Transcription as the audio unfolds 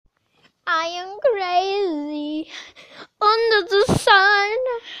I am crazy under the sun.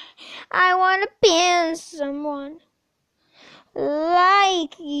 I wanna be someone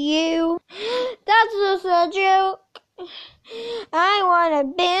like you. That's just a joke. I wanna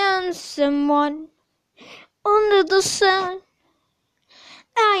be someone under the sun.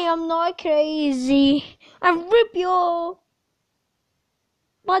 I am not crazy. I rip your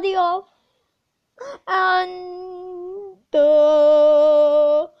body off and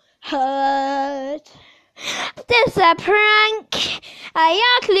the hurt. This a prank. I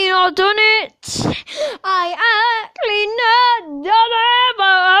actually not done it. I actually not done it.